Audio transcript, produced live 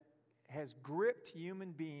has gripped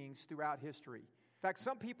human beings throughout history. In fact,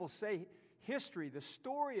 some people say history, the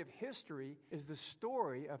story of history, is the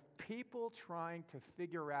story of people trying to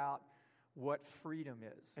figure out what freedom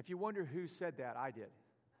is. If you wonder who said that, I did.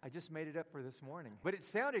 I just made it up for this morning. But it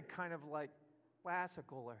sounded kind of like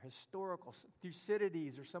classical or historical.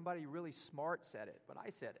 Thucydides or somebody really smart said it, but I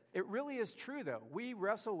said it. It really is true, though. We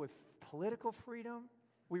wrestle with political freedom.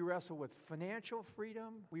 We wrestle with financial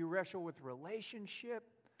freedom. We wrestle with relationship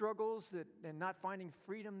struggles and not finding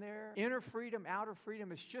freedom there. Inner freedom, outer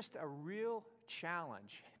freedom is just a real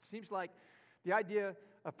challenge. It seems like the idea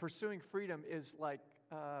of pursuing freedom is like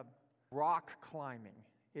rock climbing.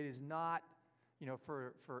 It is not,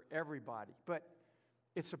 for everybody. But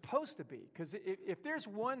it's supposed to be, because if there's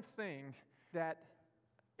one thing that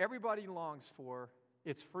everybody longs for,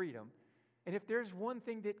 it's freedom. And if there's one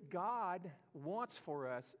thing that God wants for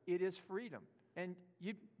us, it is freedom. And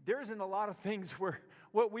there isn't a lot of things where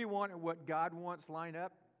what we want and what God wants line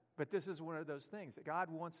up, but this is one of those things that God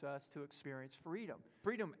wants us to experience freedom.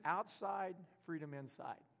 Freedom outside, freedom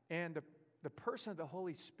inside. And the person of the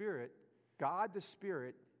Holy Spirit, God the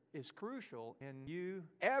Spirit, is crucial in you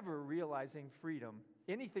ever realizing freedom,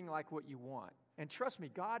 anything like what you want. And trust me,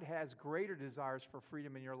 God has greater desires for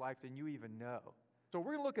freedom in your life than you even know. So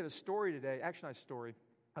we're going to look at a story today, actually not a story,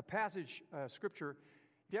 a passage, scripture.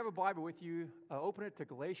 If you have a Bible with you, open it to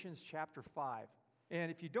Galatians chapter 5. And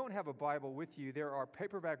if you don't have a Bible with you, there are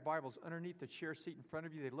paperback Bibles underneath the chair seat in front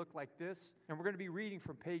of you. They look like this. And we're going to be reading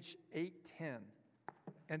from page 810.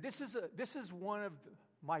 And this is one of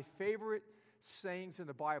my favorite sayings in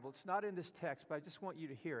the Bible. It's not in this text, but I just want you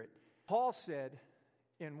to hear it. Paul said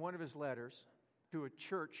in one of his letters to a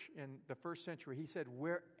church in the first century, he said,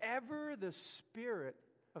 wherever the Spirit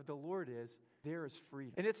of the Lord is, there is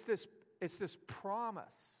freedom. And it's this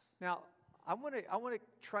promise. Now, I want to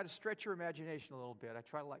try to stretch your imagination a little bit.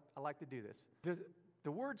 I like to do this.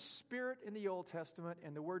 The word Spirit in the Old Testament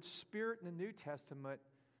and the word Spirit in the New Testament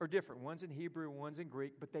are different. One's in Hebrew, one's in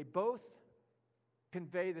Greek, but they both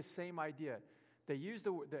convey the same idea. They use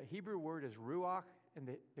the Hebrew word as ruach, and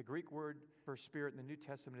the Greek word for spirit in the New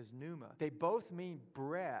Testament is pneuma. They both mean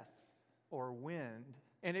breath or wind.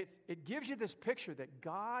 And it gives you this picture that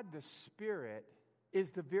God the Spirit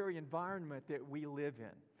is the very environment that we live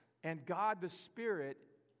in. And God the Spirit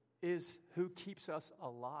is who keeps us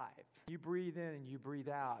alive. You breathe in and you breathe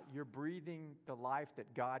out. You're breathing the life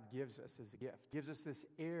that God gives us as a gift. Gives us this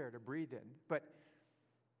air to breathe in. But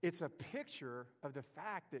it's a picture of the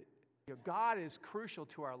fact that God is crucial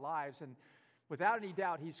to our lives, and without any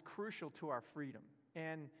doubt, He's crucial to our freedom.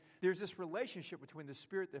 And there's this relationship between the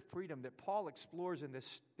Spirit and the freedom that Paul explores in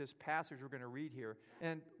this passage we're going to read here.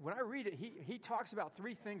 And when I read it, he talks about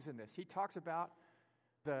three things in this. He talks about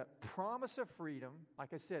the promise of freedom,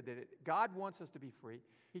 like I said, that God wants us to be free.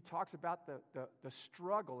 He talks about the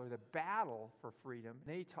struggle or the battle for freedom. And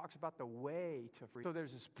then he talks about the way to freedom. So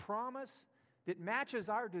there's this promise that matches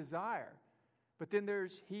our desire. But then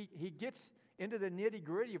he gets into the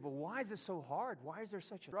nitty-gritty of, well, why is this so hard? Why is there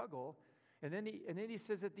such a struggle? And then he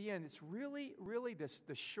says at the end, it's really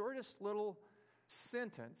the shortest little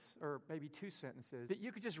sentence, or maybe two sentences, that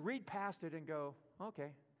you could just read past it and go,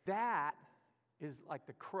 okay, that is like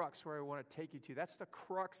the crux where I want to take you to. That's the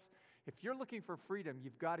crux. If you're looking for freedom,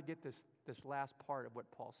 you've got to get this last part of what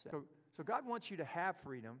Paul said. So God wants you to have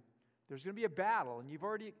freedom. There's going to be a battle, and you've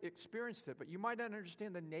already experienced it, but you might not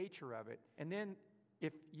understand the nature of it. And then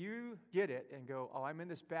if you get it and go, oh, I'm in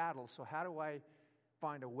this battle, so how do I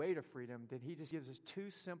find a way to freedom? Then he just gives us two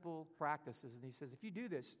simple practices, and he says, if you do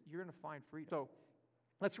this, you're going to find freedom. So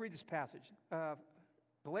let's read this passage.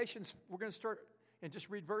 Galatians, we're going to start and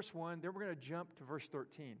just read verse 1, then we're going to jump to verse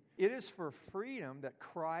 13. It is for freedom that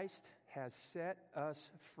Christ has set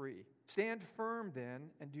us free. Stand firm then,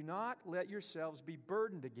 and do not let yourselves be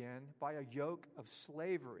burdened again by a yoke of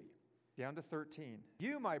slavery. Down to 13.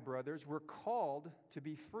 You, my brothers, were called to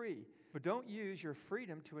be free, but don't use your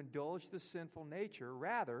freedom to indulge the sinful nature.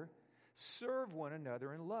 Rather, serve one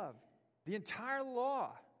another in love. The entire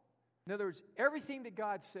law, in other words, everything that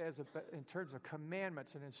God says in terms of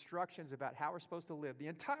commandments and instructions about how we're supposed to live, the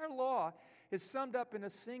entire law is summed up in a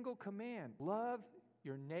single command. Love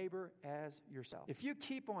your neighbor as yourself. If you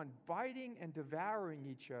keep on biting and devouring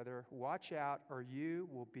each other, watch out, or you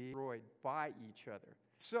will be destroyed by each other.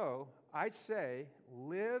 So, I say,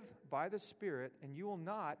 live by the Spirit, and you will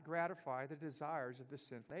not gratify the desires of the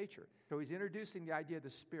sinful nature. So he's introducing the idea of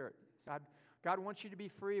the Spirit. God wants you to be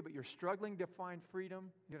free, but you're struggling to find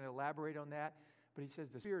freedom. He's going to elaborate on that. But he says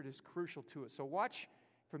the Spirit is crucial to it. So watch,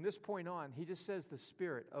 from this point on, he just says the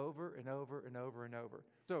Spirit over and over and over and over.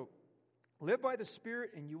 So Live by the Spirit,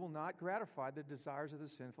 and you will not gratify the desires of the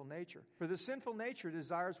sinful nature. For the sinful nature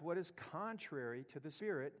desires what is contrary to the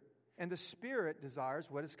Spirit, and the Spirit desires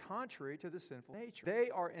what is contrary to the sinful nature. They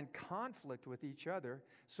are in conflict with each other,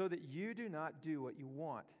 so that you do not do what you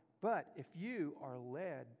want. But if you are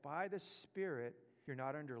led by the Spirit, you're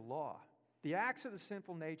not under law. The acts of the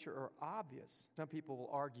sinful nature are obvious. Some people will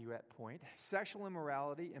argue that point. Sexual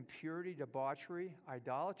immorality, impurity, debauchery,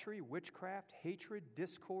 idolatry, witchcraft, hatred,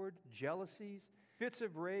 discord, jealousies, fits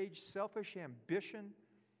of rage, selfish ambition,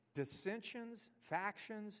 dissensions,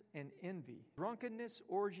 factions, and envy, drunkenness,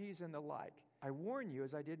 orgies, and the like. I warn you,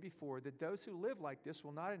 as I did before, that those who live like this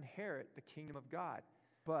will not inherit the kingdom of God.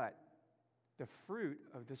 But the fruit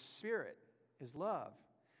of the Spirit is love,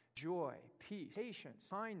 joy, peace, patience,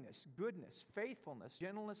 kindness, goodness, faithfulness,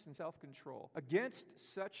 gentleness, and self-control. Against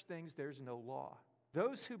such things there's no law.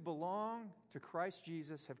 Those who belong to Christ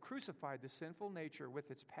Jesus have crucified the sinful nature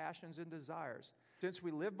with its passions and desires. Since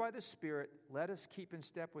we live by the Spirit, let us keep in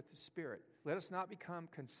step with the Spirit. Let us not become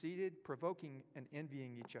conceited, provoking, and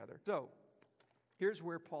envying each other. So, here's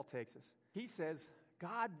where Paul takes us. He says,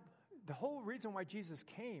 God, the whole reason why Jesus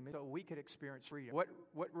came is so we could experience freedom,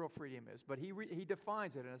 what real freedom is. But he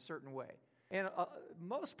defines it in a certain way. And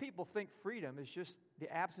most people think freedom is just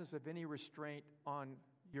the absence of any restraint on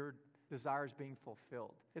your desires being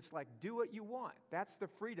fulfilled. It's like, do what you want. That's the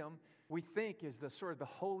freedom we think is the sort of the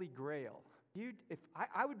holy grail.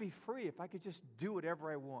 I would be free if I could just do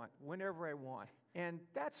whatever I want, whenever I want. And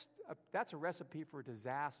that's a recipe for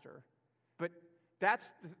disaster. But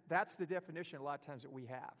that's the definition a lot of times that we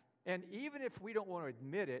have. And even if we don't want to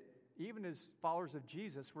admit it, even as followers of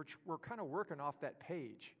Jesus, we're kind of working off that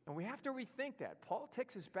page. And we have to rethink that. Paul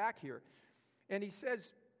takes us back here. And he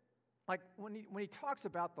says, like, when he talks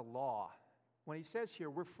about the law, when he says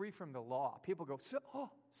here, we're free from the law, people go,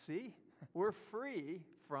 see? We're free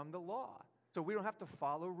from the law. So we don't have to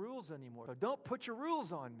follow rules anymore. So don't put your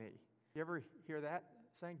rules on me. You ever hear that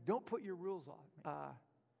saying? Don't put your rules on me.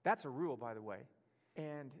 That's a rule, by the way.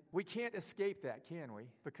 And we can't escape that, can we?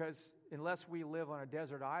 Because unless we live on a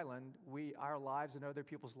desert island, our lives and other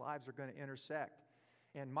people's lives are going to intersect.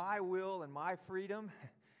 And my will and my freedom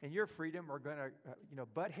and your freedom are going to,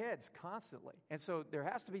 butt heads constantly. And so there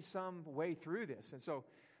has to be some way through this. And so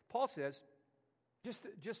Paul says,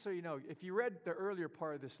 just so you know, if you read the earlier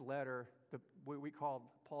part of this letter, what we called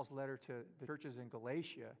Paul's letter to the churches in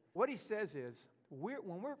Galatia, what he says is,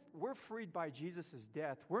 when we're freed by Jesus'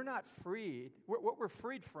 death, we're not freed. What we're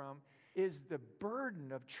freed from is the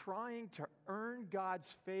burden of trying to earn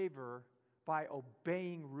God's favor by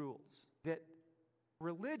obeying rules. That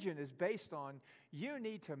religion is based on you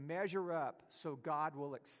need to measure up so God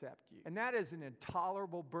will accept you. And that is an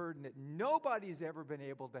intolerable burden that nobody's ever been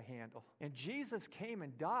able to handle. And Jesus came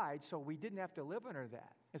and died so we didn't have to live under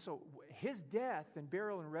that. And so his death and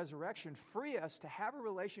burial and resurrection free us to have a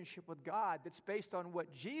relationship with God that's based on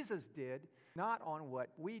what Jesus did, not on what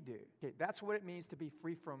we do. Okay, that's what it means to be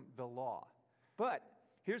free from the law. But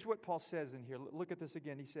here's what Paul says in here. Look at this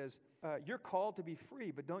again. He says, you're called to be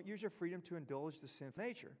free, but don't use your freedom to indulge the sinful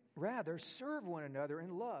nature. Rather, serve one another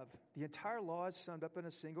in love. The entire law is summed up in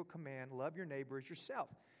a single command: love your neighbor as yourself.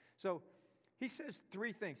 So he says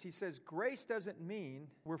three things. He says grace doesn't mean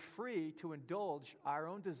we're free to indulge our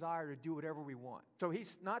own desire to do whatever we want. So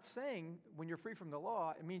he's not saying when you're free from the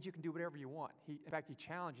law, it means you can do whatever you want. In fact, he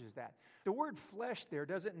challenges that. The word flesh there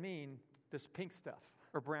doesn't mean this pink stuff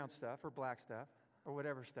or brown stuff or black stuff or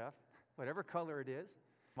whatever stuff, whatever color it is.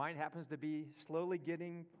 Mine happens to be slowly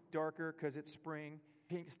getting darker because it's spring,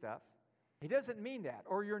 pink stuff. He doesn't mean that.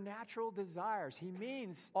 Or your natural desires. He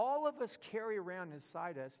means all of us carry around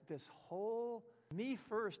inside us this whole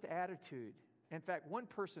me-first attitude. In fact, one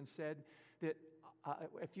person said that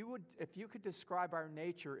if you could describe our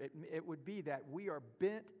nature, it would be that we are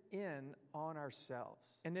bent in on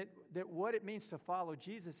ourselves. And that what it means to follow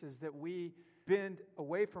Jesus is that we bend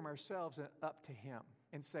away from ourselves and up to him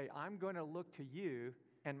and say, I'm going to look to you,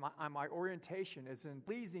 and my orientation is in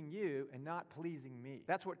pleasing you and not pleasing me.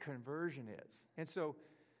 That's what conversion is. And so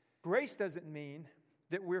grace doesn't mean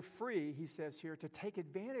that we're free, he says here, to take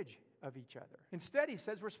advantage of each other. Instead, he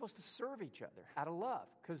says we're supposed to serve each other out of love,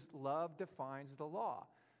 because love defines the law,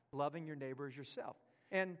 loving your neighbor as yourself.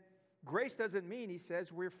 And grace doesn't mean, he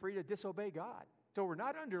says, we're free to disobey God. So we're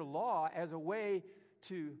not under law as a way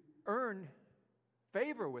to earn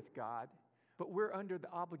favor with God, but we're under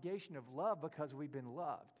the obligation of love because we've been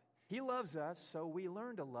loved. He loves us, so we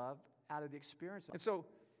learn to love out of the experience. And so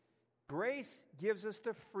grace gives us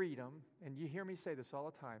the freedom, and you hear me say this all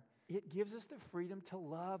the time, it gives us the freedom to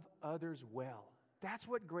love others well. That's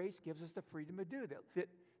what grace gives us the freedom to do. That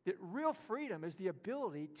real freedom is the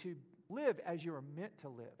ability to live as you're meant to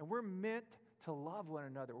live. And we're meant to love one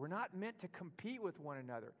another. We're not meant to compete with one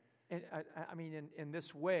another. And I mean, in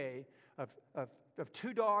this way of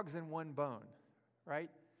two dogs and one bone, right?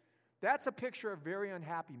 That's a picture of very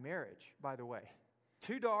unhappy marriage, by the way.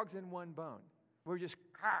 Two dogs and one bone. We're just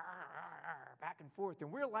back and forth.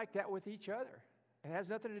 And we're like that with each other. It has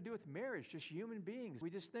nothing to do with marriage, just human beings.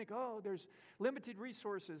 We just think, oh, there's limited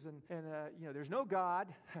resources and there's no God.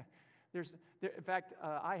 In fact,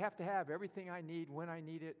 I have to have everything I need when I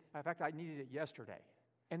need it. In fact, I needed it yesterday.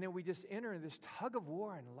 And then we just enter in this tug of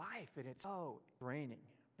war in life, and it's so draining.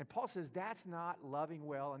 And Paul says that's not loving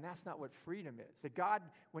well, and that's not what freedom is. That God,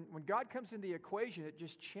 when God comes into the equation, it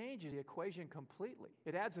just changes the equation completely.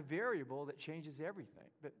 It adds a variable that changes everything,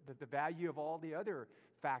 the value of all the other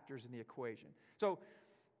factors in the equation. So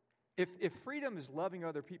if freedom is loving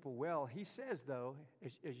other people well, he says, though,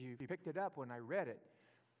 as you picked it up when I read it,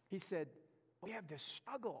 he said, we have this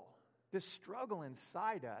struggle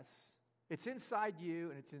inside us. It's inside you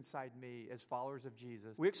and it's inside me as followers of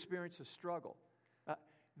Jesus. We experience a struggle.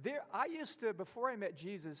 I used to, before I met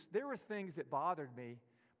Jesus, there were things that bothered me,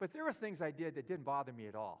 but there were things I did that didn't bother me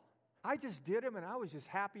at all. I just did them and I was just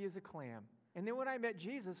happy as a clam. And then when I met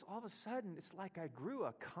Jesus, all of a sudden, it's like I grew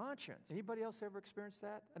a conscience. Anybody else ever experienced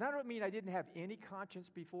that? And I don't mean I didn't have any conscience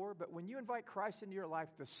before, but when you invite Christ into your life,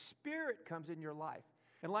 the Spirit comes in your life.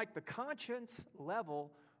 And like the conscience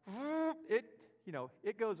level,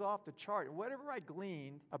 it goes off the chart. And whatever I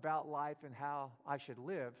gleaned about life and how I should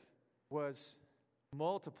live was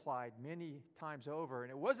multiplied many times over.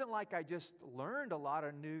 And it wasn't like I just learned a lot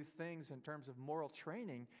of new things in terms of moral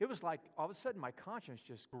training. It was like all of a sudden my conscience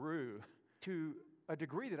just grew to a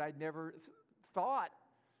degree that I'd never thought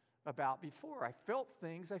about before. I felt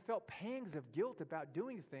pangs of guilt about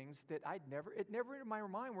doing things that it never in my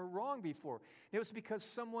mind were wrong before. And it was because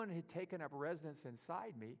someone had taken up residence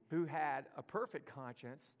inside me who had a perfect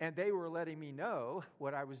conscience, and they were letting me know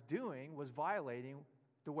what I was doing was violating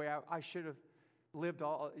the way I should have lived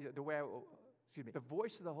the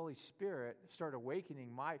voice of the Holy Spirit started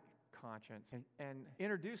awakening my conscience and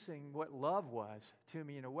introducing what love was to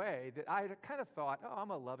me in a way that I kind of thought, oh, I'm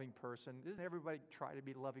a loving person. Doesn't everybody try to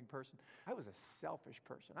be a loving person? I was a selfish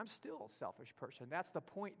person. I'm still a selfish person. That's the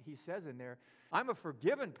point he says in there. I'm a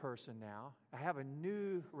forgiven person now. I have a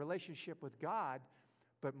new relationship with God,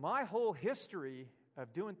 but my whole history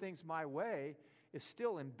of doing things my way is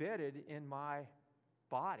still embedded in my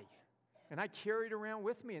body. And I carry it around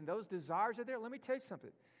with me, and those desires are there. Let me tell you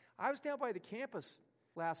something. I was down by the campus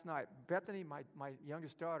last night. Bethany, my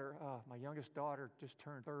youngest daughter just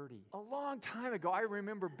turned 30. A long time ago, I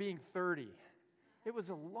remember being 30. It was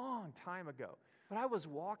a long time ago. But I was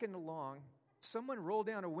walking along. Someone rolled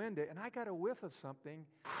down a window, and I got a whiff of something.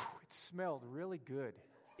 It smelled really good.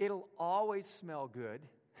 It'll always smell good.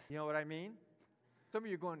 You know what I mean? Some of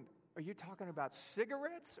you are going, are you talking about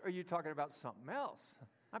cigarettes, or are you talking about something else?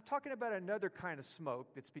 I'm talking about another kind of smoke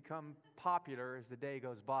that's become popular as the day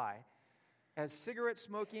goes by. As cigarette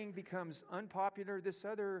smoking becomes unpopular, this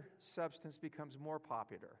other substance becomes more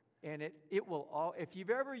popular. And it will all, if you've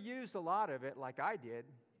ever used a lot of it like I did,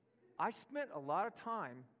 I spent a lot of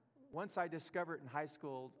time, once I discovered in high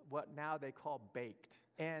school, what now they call baked.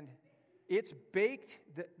 And it's baked,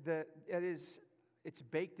 it's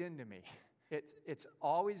baked into me. It's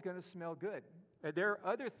always going to smell good. There are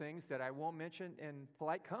other things that I won't mention in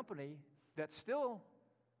polite company that still,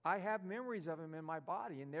 I have memories of them in my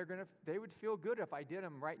body, and they would feel good if I did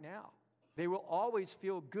them right now. They will always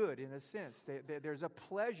feel good in a sense. There's a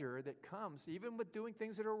pleasure that comes even with doing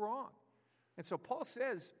things that are wrong. And so Paul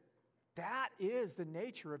says that is the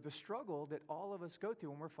nature of the struggle that all of us go through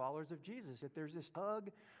when we're followers of Jesus, that there's this tug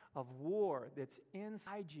of war that's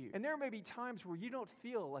inside you. And there may be times where you don't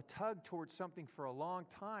feel a tug towards something for a long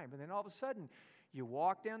time, and then all of a sudden you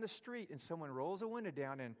walk down the street and someone rolls a window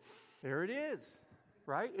down and there it is,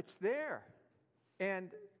 right? It's there. And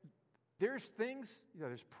there's things,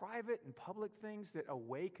 there's private and public things that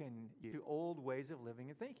awaken you to old ways of living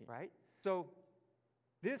and thinking, right? So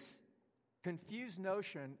this confused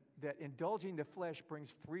notion that indulging the flesh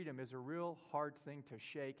brings freedom is a real hard thing to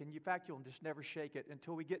shake. And in fact, you'll just never shake it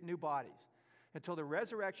until we get new bodies. Until the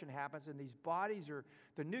resurrection happens and these bodies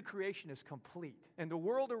the new creation is complete. And the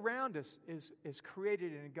world around us is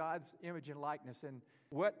created in God's image and likeness. And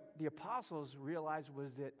what the apostles realized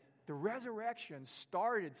was that the resurrection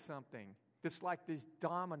started something that's like these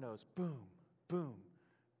dominoes. Boom, boom,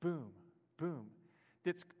 boom, boom.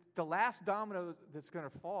 The last domino that's going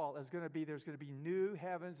to fall is going to be, there's going to be new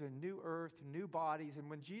heavens and new earth, new bodies. And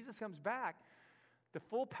when Jesus comes back, the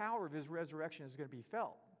full power of his resurrection is going to be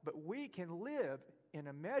felt. But we can live in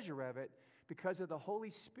a measure of it because of the Holy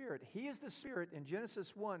Spirit. He is the Spirit in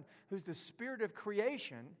Genesis 1 who's the Spirit of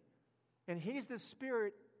creation, and He's the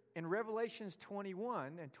Spirit in Revelations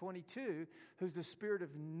 21 and 22 who's the Spirit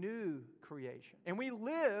of new creation. And we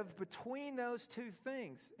live between those two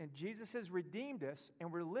things, and Jesus has redeemed us,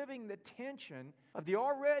 and we're living the tension of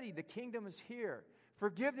the kingdom is here,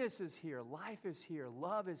 forgiveness is here, life is here,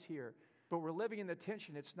 love is here. But we're living in the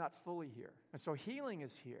tension, it's not fully here. And so healing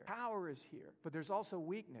is here, power is here, but there's also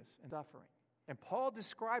weakness and suffering. And Paul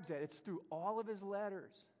describes that. It's through all of his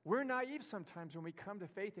letters. We're naive sometimes when we come to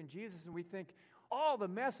faith in Jesus and we think, oh, the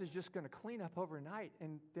mess is just going to clean up overnight.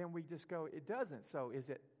 And then we just go, it doesn't. So is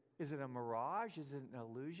it a mirage? Is it an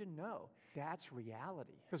illusion? No, that's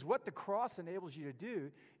reality. Because what the cross enables you to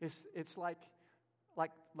do is it's like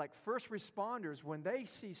first responders, when they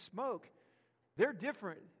see smoke, they're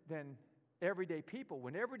different than everyday people.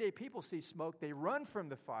 When everyday people see smoke, they run from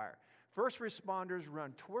the fire. First responders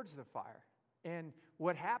run towards the fire. And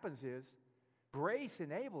what happens is grace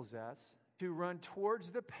enables us to run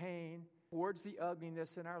towards the pain, towards the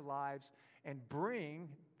ugliness in our lives, and bring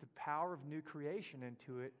the power of new creation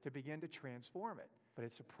into it to begin to transform it. But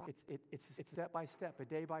it's a step-by-step, a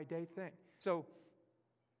day-by-day thing. So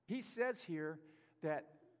he says here that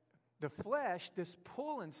the flesh, this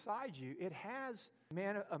pull inside you, it has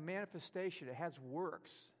a manifestation. It has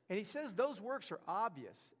works. And he says those works are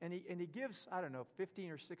obvious. And he gives, 15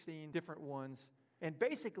 or 16 different ones. And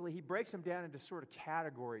basically, he breaks them down into sort of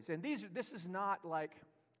categories. And this is not like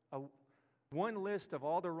one list of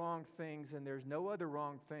all the wrong things, and there's no other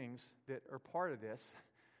wrong things that are part of this.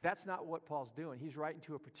 That's not what Paul's doing. He's writing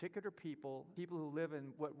to a particular people who live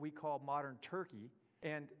in what we call modern Turkey.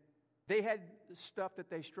 And they had stuff that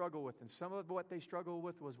they struggle with, and some of what they struggled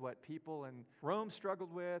with was what people in Rome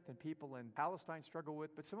struggled with and people in Palestine struggled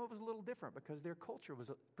with, but some of it was a little different because their culture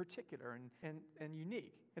was particular and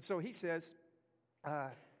unique. And so he says,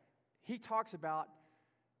 he talks about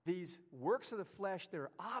these works of the flesh that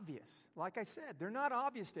are obvious. Like I said, they're not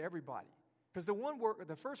obvious to everybody. Because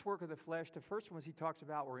the first work of the flesh, the first ones he talks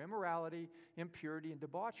about were immorality, impurity, and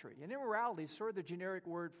debauchery. And immorality is sort of the generic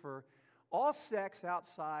word for all sex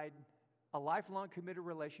outside a lifelong committed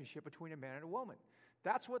relationship between a man and a woman.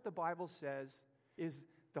 That's what the Bible says is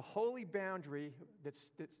the holy boundary that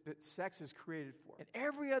sex is created for. And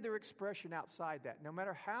every other expression outside that, no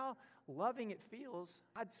matter how loving it feels,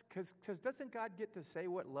 because doesn't God get to say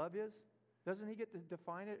what love is? Doesn't he get to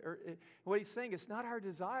define it? What he's saying, it's not our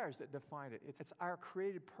desires that define it. It's our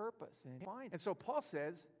created purpose. And so Paul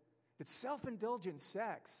says that self-indulgent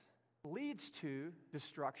sex leads to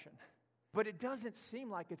destruction. But it doesn't seem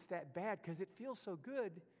like it's that bad because it feels so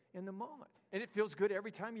good in the moment. And it feels good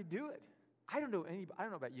every time you do it. I don't know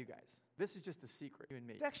about you guys. This is just a secret, you and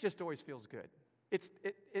me. Sex just always feels good.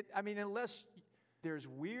 Unless there's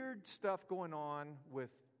weird stuff going on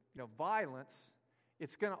with, violence,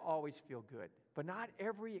 it's going to always feel good. But not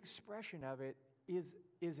every expression of it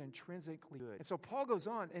is intrinsically good. And so Paul goes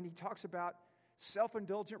on and he talks about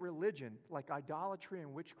self-indulgent religion like idolatry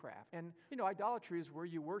and witchcraft. And, idolatry is where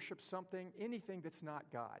you worship anything that's not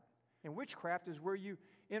God. And witchcraft is where you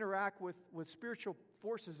interact with spiritual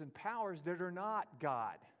forces and powers that are not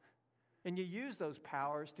God. And you use those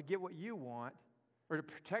powers to get what you want or to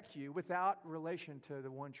protect you without relation to the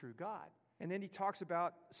one true God. And then he talks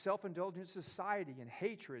about self-indulgent society and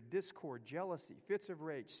hatred, discord, jealousy, fits of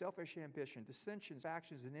rage, selfish ambition, dissensions,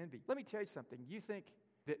 factions, and envy. Let me tell you something. You think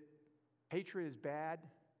that hatred is bad?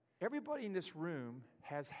 Everybody in this room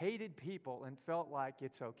has hated people and felt like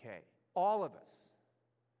it's okay. All of us.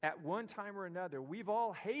 At one time or another, we've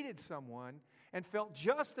all hated someone and felt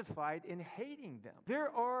justified in hating them. There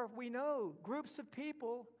are, we know, groups of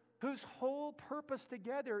people whose whole purpose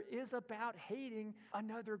together is about hating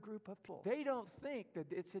another group of people. They don't think that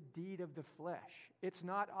it's a deed of the flesh. It's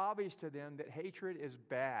not obvious to them that hatred is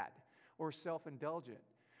bad or self-indulgent.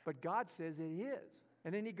 But God says it is.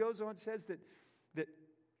 And then he goes on and says that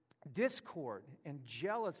discord and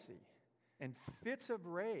jealousy and fits of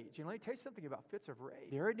rage. And let me tell you something about fits of rage.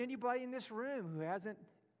 There isn't anybody in this room who hasn't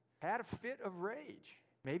had a fit of rage.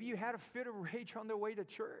 Maybe you had a fit of rage on the way to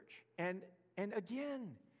church. And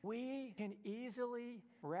again, we can easily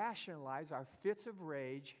rationalize our fits of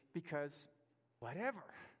rage because whatever.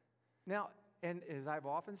 Now, and as I've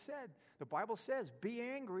often said, the Bible says, be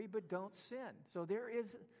angry, but don't sin. So there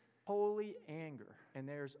is holy anger, and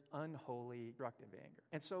there's unholy, destructive anger.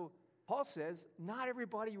 And so Paul says, not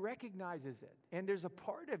everybody recognizes it. And there's a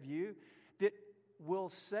part of you that will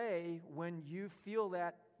say, when you feel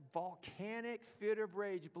that volcanic fit of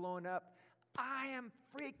rage blowing up, I am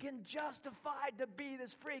freaking justified to be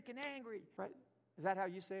this freaking angry, right? Is that how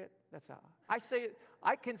you say it? That's how I say it.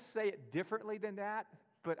 I can say it differently than that,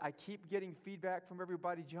 but I keep getting feedback from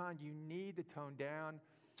everybody. John, you need to tone down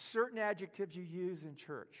certain adjectives you use in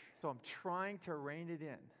church. So I'm trying to rein it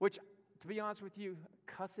in, which, to be honest with you,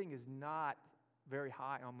 cussing is not very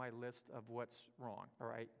high on my list of what's wrong, all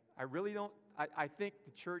right? I really don't. I think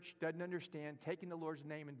the church doesn't understand taking the Lord's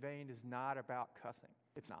name in vain is not about cussing.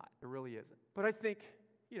 It's not. It really isn't. But I think,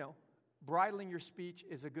 bridling your speech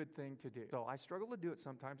is a good thing to do. So I struggle to do it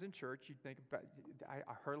sometimes in church. You think about, I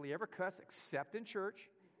hardly ever cuss except in church.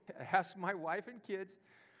 Ask my wife and kids.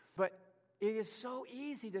 But it is so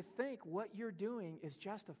easy to think what you're doing is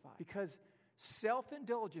justified because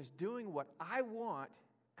self-indulgence, doing what I want,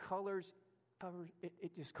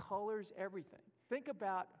 it just colors everything. Think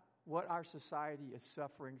about what our society is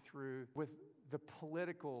suffering through with the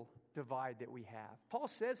political divide that we have. Paul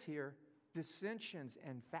says here, dissensions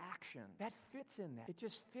and faction. That fits in that. It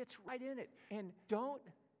just fits right in it. And don't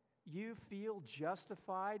you feel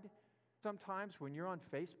justified sometimes when you're on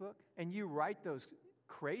Facebook and you write those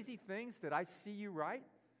crazy things that I see you write?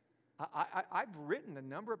 I've written a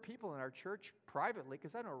number of people in our church privately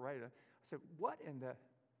because I don't write it. I said, what in the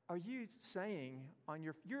are you saying on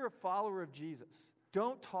you're a follower of Jesus?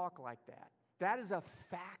 Don't talk like that. That is a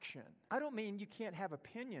faction. I don't mean you can't have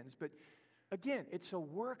opinions, but again, it's a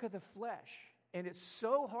work of the flesh. And it's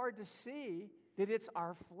so hard to see that it's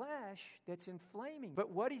our flesh that's inflaming.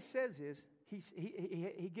 But what he says is,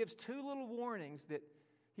 he gives two little warnings that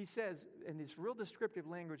he says, in this real descriptive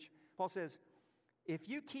language, Paul says, if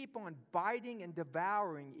you keep on biting and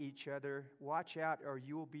devouring each other, watch out or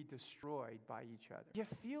you will be destroyed by each other. Do you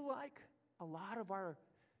feel like a lot of our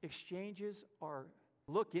exchanges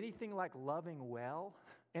look anything like loving well?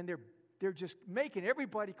 And they're just making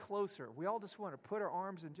everybody closer. We all just want to put our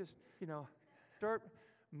arms and just, start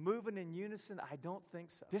moving in unison. I don't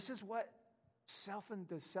think so. This is what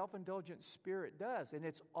the self-indulgent spirit does, and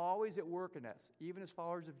it's always at work in us, even as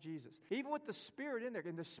followers of Jesus. Even with the Spirit in there.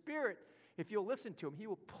 And the Spirit, if you'll listen to him, he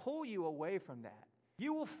will pull you away from that.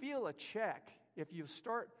 You will feel a check if you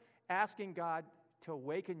start asking God to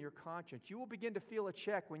awaken your conscience. You will begin to feel a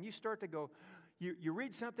check when you start to go, you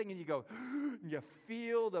read something and you go, and you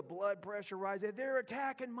feel the blood pressure rise. They're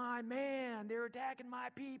attacking my man. They're attacking my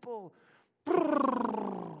people.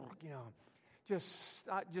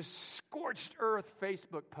 Just scorched earth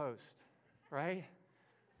Facebook post, right?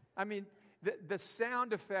 I mean, the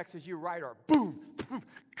sound effects as you write are boom, boom,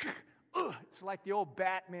 it's like the old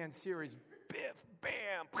Batman series, biff,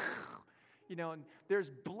 bam, and there's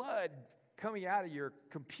blood coming out of your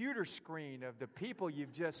computer screen of the people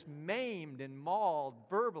you've just maimed and mauled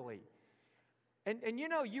verbally. And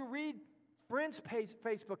you read friends'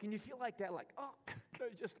 Facebook and you feel like that, like,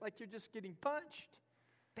 just like you're just getting punched.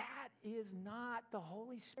 That is not the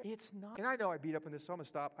Holy Spirit. It's not. And I know I beat up on this, so I'm going to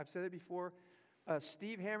stop. I've said it before.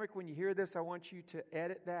 Steve Hamrick, when you hear this, I want you to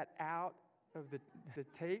edit that out of the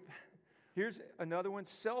tape. Here's another one,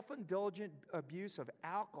 self-indulgent abuse of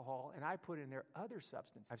alcohol, and I put in there other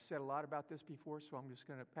substances. I've said a lot about this before, so I'm just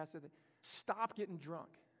going to pass it. Stop getting drunk.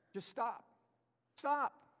 Just stop.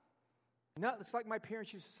 Stop. It's like my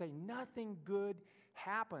parents used to say, nothing good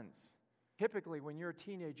happens. Typically, when you're a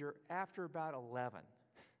teenager, after about 11.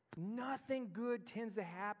 Nothing good tends to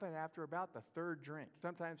happen after about the third drink.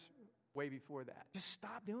 Sometimes way before that. Just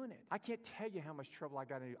stop doing it. I can't tell you how much trouble I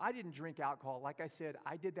got into. I didn't drink alcohol. Like I said,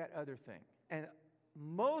 I did that other thing. And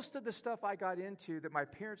most of the stuff I got into that my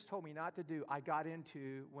parents told me not to do, I got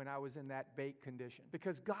into when I was in that baked condition.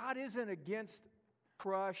 Because God isn't against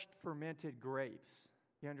crushed, fermented grapes.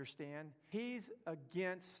 You understand? He's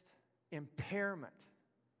against impairment.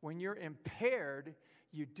 When you're impaired,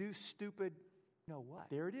 you do stupid, you know what?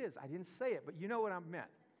 There it is. I didn't say it, but you know what I meant.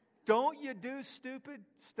 Don't you do stupid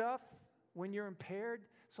stuff when you're impaired?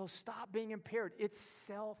 So stop being impaired. It's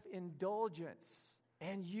self-indulgence.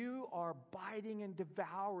 And you are biting and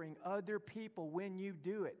devouring other people when you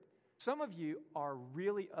do it. Some of you are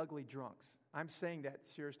really ugly drunks. I'm saying that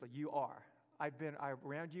seriously. You are. I'm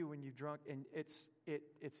around you when you're drunk, and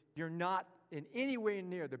you're not in any way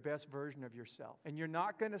near the best version of yourself. And you're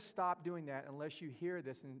not going to stop doing that unless you hear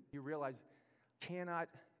this and you realize, cannot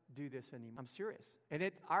do this anymore. I'm serious.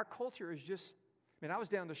 And our culture is just, I was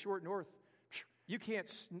down the short north. You can't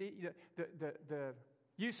sneeze.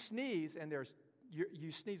 You sneeze and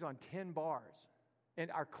you sneeze on 10 bars.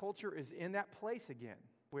 And our culture is in that place again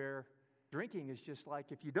where drinking is just like,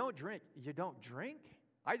 if you don't drink, you don't drink.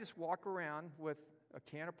 I just walk around with a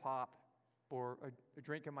can of pop or a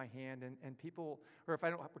drink in my hand, and people, or if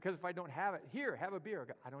I don't have it, here, have a beer.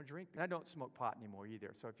 I don't drink, and I don't smoke pot anymore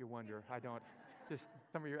either. So if you wonder, I don't. Just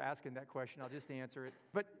some of you are asking that question. I'll just answer it.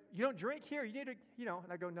 But you don't drink here. You need to,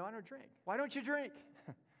 and I go, no, I don't drink. Why don't you drink?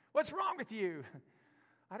 What's wrong with you?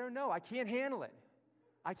 I don't know. I can't handle it.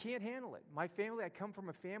 I can't handle it. My family, I come from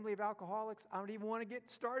a family of alcoholics. I don't even want to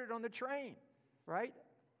get started on the train, right?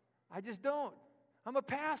 I just don't. I'm a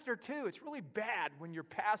pastor too. It's really bad when your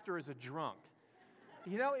pastor is a drunk.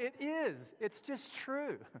 It is. It's just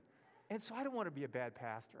true. And so I don't want to be a bad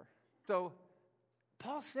pastor. So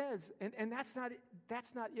Paul says, and that's not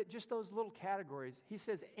it, just those little categories. He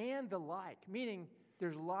says, and the like, meaning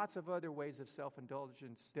there's lots of other ways of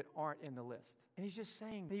self-indulgence that aren't in the list. And he's just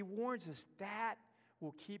saying, he warns us that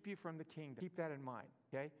will keep you from the kingdom. Keep that in mind,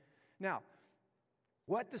 okay? Now,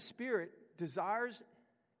 what the Spirit desires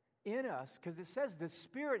in us, because it says the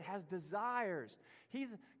Spirit has desires.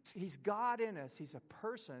 He's God in us. He's a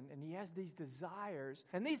person, and he has these desires.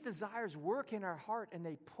 And these desires work in our heart, and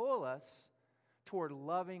they pull us toward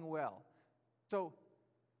loving well. So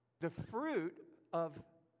the fruit of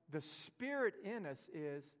the Spirit in us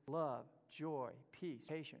is love, joy, peace,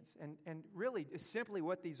 patience. And really, simply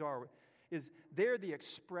what these are is they're the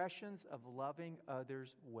expressions of loving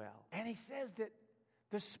others well. And he says that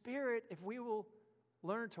the Spirit, if we will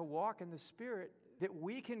learn to walk in the Spirit, that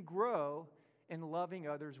we can grow in loving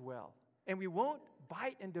others well. And we won't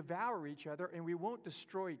bite and devour each other, and we won't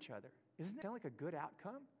destroy each other. Isn't that sound like a good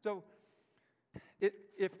outcome? So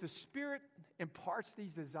if the Spirit imparts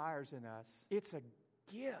these desires in us, it's a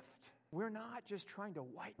gift. We're not just trying to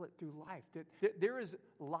white it through life. That there is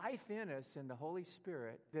life in us in the Holy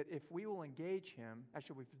Spirit that if we will engage him,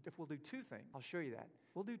 actually, if we'll do two things, I'll show you that.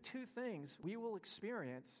 We'll do two things. We will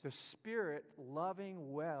experience the Spirit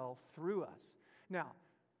loving well through us. Now,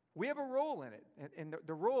 we have a role in it, and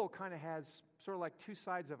the role kind of has sort of like two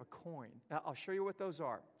sides of a coin. Now, I'll show you what those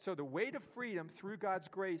are. So the way to freedom through God's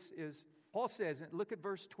grace is, Paul says, and look at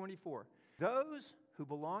verse 24, those who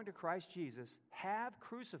belong to Christ Jesus have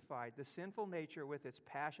crucified the sinful nature with its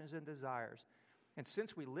passions and desires. And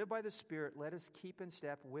since we live by the Spirit, let us keep in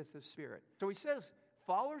step with the Spirit. So he says,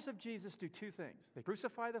 followers of Jesus do two things. They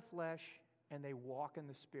crucify the flesh and they walk in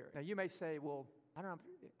the Spirit. Now you may say, well, I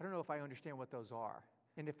don't know if I understand what those are.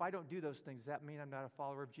 And if I don't do those things, does that mean I'm not a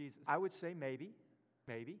follower of Jesus? I would say maybe.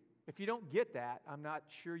 If you don't get that, I'm not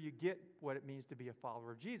sure you get what it means to be a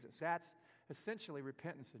follower of Jesus. That's essentially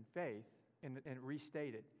repentance and faith. And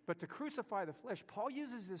restated. But to crucify the flesh, Paul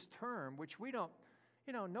uses this term, which we don't,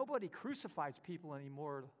 nobody crucifies people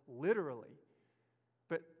anymore literally.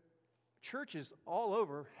 But churches all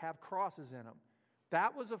over have crosses in them.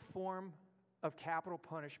 That was a form of capital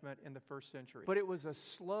punishment in the first century. But it was a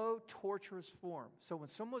slow, torturous form. So when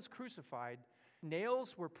someone was crucified,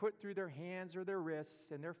 nails were put through their hands or their wrists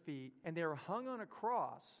and their feet, and they were hung on a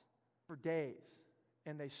cross for days,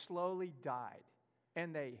 and they slowly died.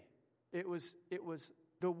 And It was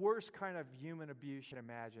the worst kind of human abuse you can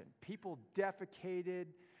imagine. People defecated,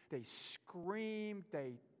 they screamed,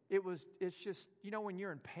 it's just, when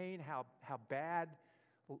you're in pain, how bad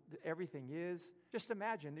everything is. Just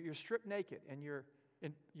imagine that you're stripped naked and you're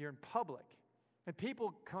in public. And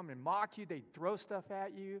people come and mock you, they throw stuff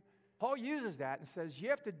at you. Paul uses that and says you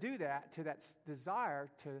have to do that to that desire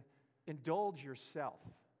to indulge yourself.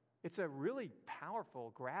 It's a really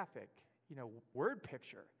powerful, graphic, word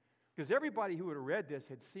picture. Because everybody who would have read this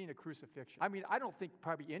had seen a crucifixion. I mean, I don't think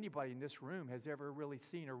probably anybody in this room has ever really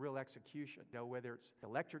seen a real execution. Whether it's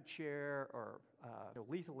electric chair or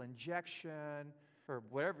lethal injection or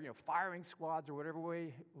whatever, firing squads or whatever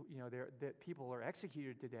way, that people are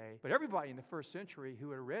executed today. But everybody in the first century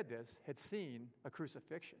who had read this had seen a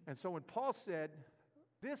crucifixion. And so when Paul said,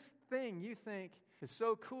 this thing you think is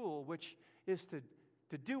so cool, which is to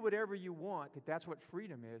do whatever you want, that's what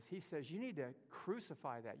freedom is. He says you need to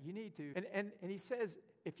crucify that. You need to, and he says,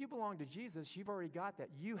 if you belong to Jesus, you've already got that.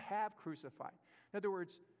 You have crucified. In other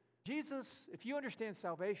words, Jesus, if you understand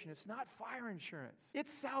salvation, it's not fire insurance.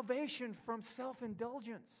 It's salvation from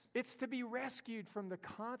self-indulgence. It's to be rescued from the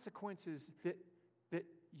consequences that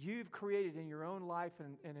you've created in your own life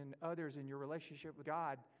and in others in your relationship with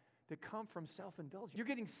God that come from self-indulgence. You're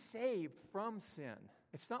getting saved from sin.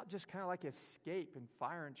 It's not just kind of like escape and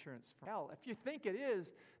fire insurance from hell. If you think it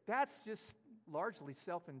is, that's just largely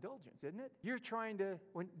self-indulgence, isn't it? You're trying to,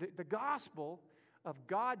 when the gospel of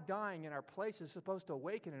God dying in our place is supposed to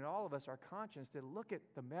awaken in all of us our conscience to look at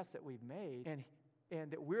the mess that we've made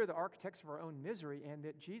and that we're the architects of our own misery and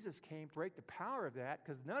that Jesus came to break the power of that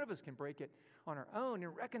because none of us can break it on our own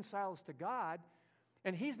and reconcile us to God.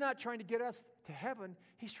 And he's not trying to get us to heaven.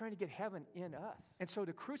 He's trying to get heaven in us. And so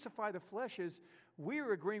to crucify the flesh is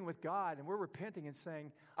we're agreeing with God and we're repenting and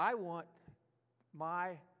saying, I want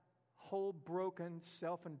my whole broken,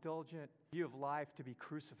 self-indulgent view of life to be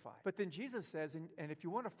crucified. But then Jesus says, and if you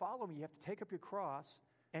want to follow me, you have to take up your cross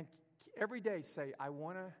and every day say, I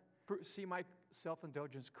want to see my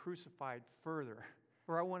self-indulgence crucified further,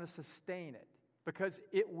 or I want to sustain it. Because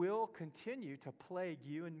it will continue to plague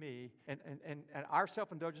you and me, and our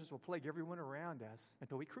self-indulgence will plague everyone around us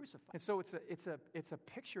until we crucify. And so it's a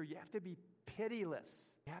picture. You have to be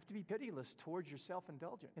pitiless. You have to be pitiless towards your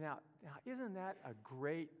self-indulgence. Now, isn't that a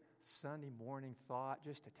great Sunday morning thought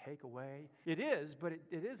just to take away? It is, but it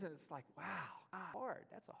isn't. It's like, wow, hard.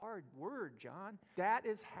 That's a hard word, John. That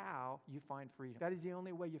is how you find freedom. That is the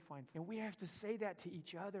only way you find freedom. And we have to say that to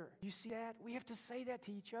each other. You see that? We have to say that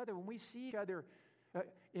to each other. When we see each other,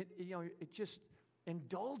 it just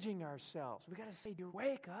indulging ourselves. We got to say,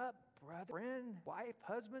 wake up, brother, friend, wife,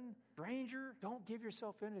 husband, stranger. Don't give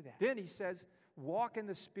yourself into that. Then he says, walk in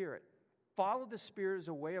the Spirit. Follow the Spirit as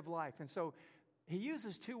a way of life. And so he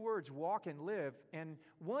uses two words, walk and live, and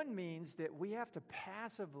one means that we have to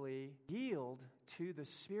passively yield to the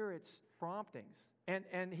Spirit's promptings.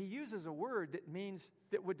 And he uses a word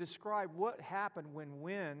that would describe what happened when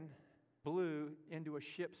wind blew into a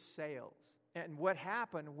ship's sails, and what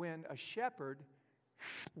happened when a shepherd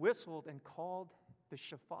whistled and called the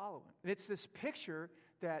sheep to follow him. And it's this picture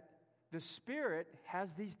that the Spirit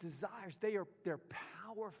has these desires. They're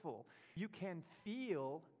powerful. You can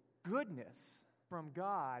feel goodness from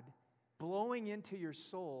God blowing into your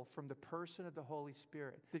soul from the person of the Holy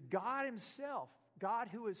Spirit. That God himself, God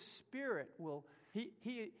who is Spirit,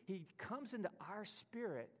 he comes into our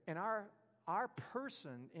spirit, and our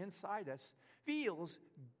person inside us feels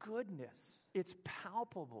goodness. It's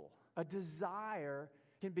palpable. A desire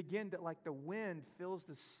can begin to, like the wind fills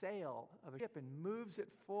the sail of a ship and moves it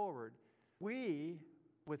forward. We,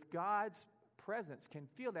 with God's presence, can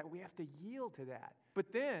feel that. We have to yield to that.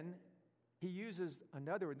 But then he uses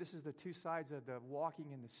another, this is the two sides of the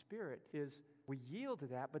walking in the Spirit, is we yield to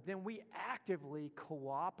that, but then we actively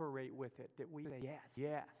cooperate with it, that we say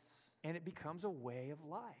yes, and it becomes a way of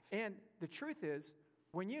life. And the truth is,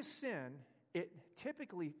 when you sin, it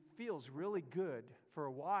typically feels really good for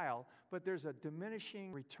a while, but there's a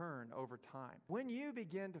diminishing return over time. When you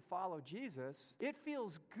begin to follow Jesus, it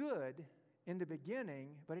feels good in the beginning,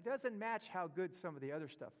 but it doesn't match how good some of the other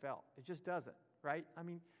stuff felt. It just doesn't, right? I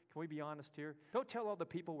mean, can we be honest here? Don't tell all the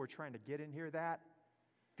people we're trying to get in here that,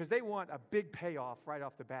 because they want a big payoff right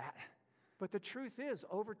off the bat. But the truth is,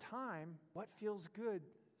 over time, what feels good,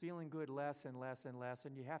 feeling good less and less and less,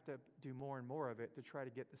 and you have to do more and more of it to try to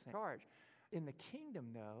get the same charge. In the kingdom,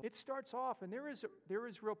 though, it starts off, and there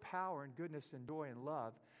is real power and goodness and joy and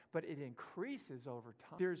love, but it increases over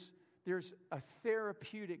time. There's a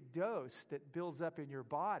therapeutic dose that builds up in your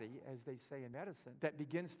body, as they say in medicine, that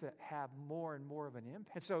begins to have more and more of an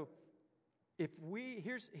impact. And so,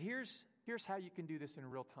 here's how you can do this in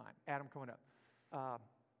real time. Adam, coming up.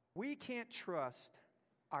 We can't trust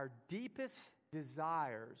our deepest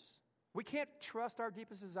desires. We can't trust our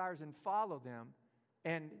deepest desires and follow them,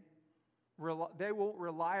 and they won't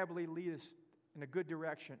reliably lead us in a good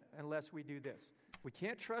direction unless we do this. We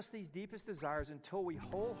can't trust these deepest desires until we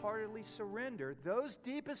wholeheartedly surrender those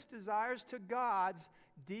deepest desires to God's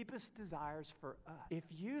deepest desires for us. If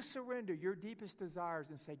you surrender your deepest desires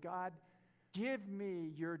and say, God, give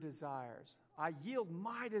me your desires. I yield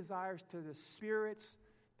my desires to the Spirit's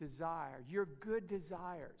desire, your good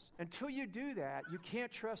desires. Until you do that, you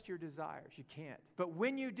can't trust your desires. You can't. But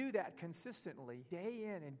when you do that consistently, day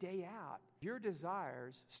in and day out, your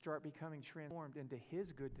desires start becoming transformed into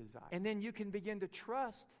His good desire. And then you can begin to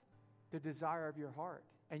trust the desire of your heart.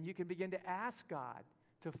 And you can begin to ask God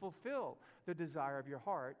to fulfill the desire of your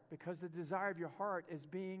heart, because the desire of your heart is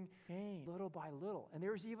being changed little by little. And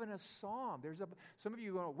there's even a psalm. Some of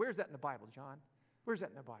you go, where's that in the Bible, John? Where's that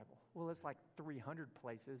in the Bible? Well, it's like 300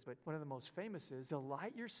 places, but one of the most famous is,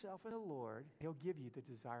 delight yourself in the Lord, He'll give you the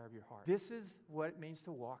desire of your heart. This is what it means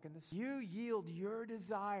to walk in the Spirit. You yield your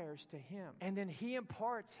desires to Him, and then He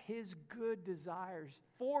imparts His good desires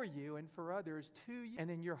for you and for others to you, and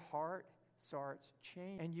then your heart starts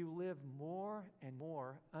changing, and you live more and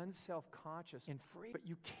more unself-conscious and free. But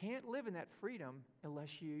you can't live in that freedom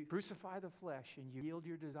unless you crucify the flesh and you yield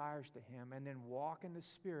your desires to Him, and then walk in the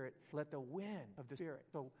Spirit. Let the wind of the Spirit.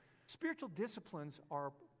 So spiritual disciplines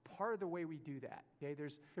are part of the way we do that. Okay,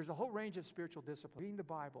 there's a whole range of spiritual disciplines: reading the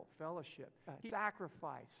Bible, fellowship,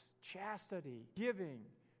 sacrifice, chastity, giving,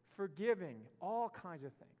 forgiving, all kinds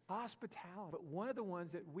of things, hospitality. But one of the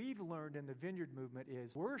ones that we've learned in the Vineyard movement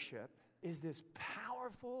is worship. Is this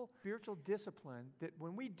powerful spiritual discipline that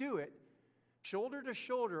when we do it shoulder to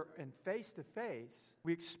shoulder and face to face,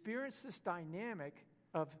 we experience this dynamic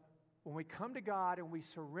of when we come to God and we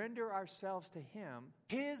surrender ourselves to Him,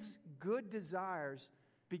 His good desires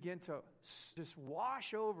begin to just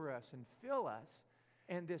wash over us and fill us.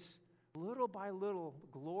 And this little by little,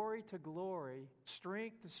 glory to glory,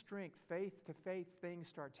 strength to strength, faith to faith, thing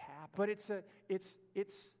starts happening. But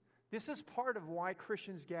this is part of why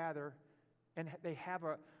Christians gather, and they have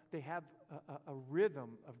a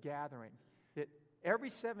rhythm of gathering. That every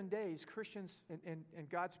 7 days, Christians and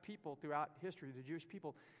God's people throughout history, the Jewish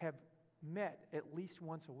people, have met at least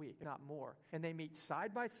once a week, not more. And they meet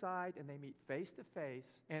side by side, and they meet face to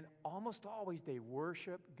face, and almost always they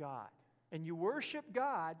worship God. And you worship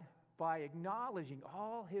God by acknowledging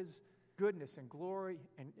all His goodness and glory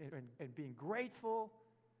and being grateful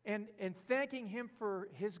and thanking Him for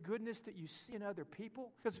His goodness that you see in other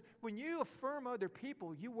people. Because when you affirm other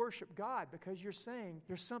people, you worship God because you're saying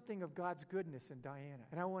there's something of God's goodness in Diana.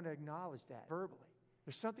 And I want to acknowledge that verbally.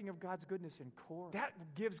 There's something of God's goodness in Cora. That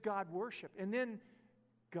gives God worship. And then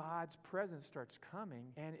God's presence starts coming,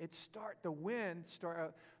 and the wind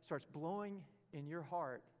starts blowing in your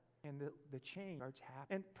heart. And the change starts happening.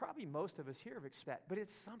 And probably most of us here have expected, but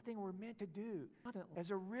it's something we're meant to do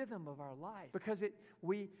as a rhythm of our life. Because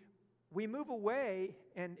we move away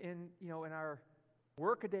and in our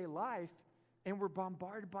workaday life, and we're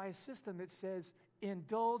bombarded by a system that says,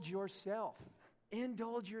 indulge yourself.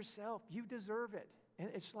 Indulge yourself. You deserve it. And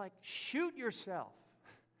it's like, shoot yourself.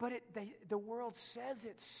 But the world says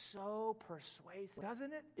it's so persuasive,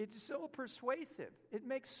 doesn't it? It's so persuasive. It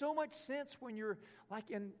makes so much sense when you're like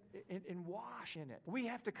in wash in it. We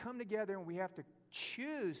have to come together and we have to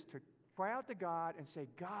choose to cry out to God and say,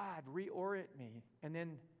 God, reorient me. And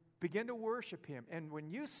then begin to worship Him. And when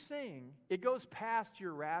you sing, it goes past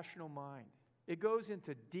your rational mind. It goes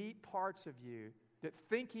into deep parts of you that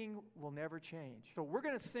thinking will never change. So we're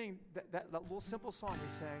going to sing that little simple song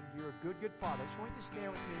we sang, You're a Good, Good Father. I just want you to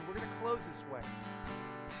stand with me. We're going to close this way.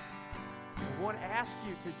 I want to ask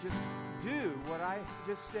you to just do what I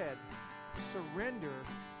just said. Surrender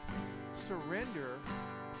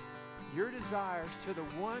your desires to the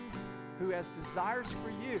one who has desires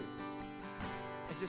for you.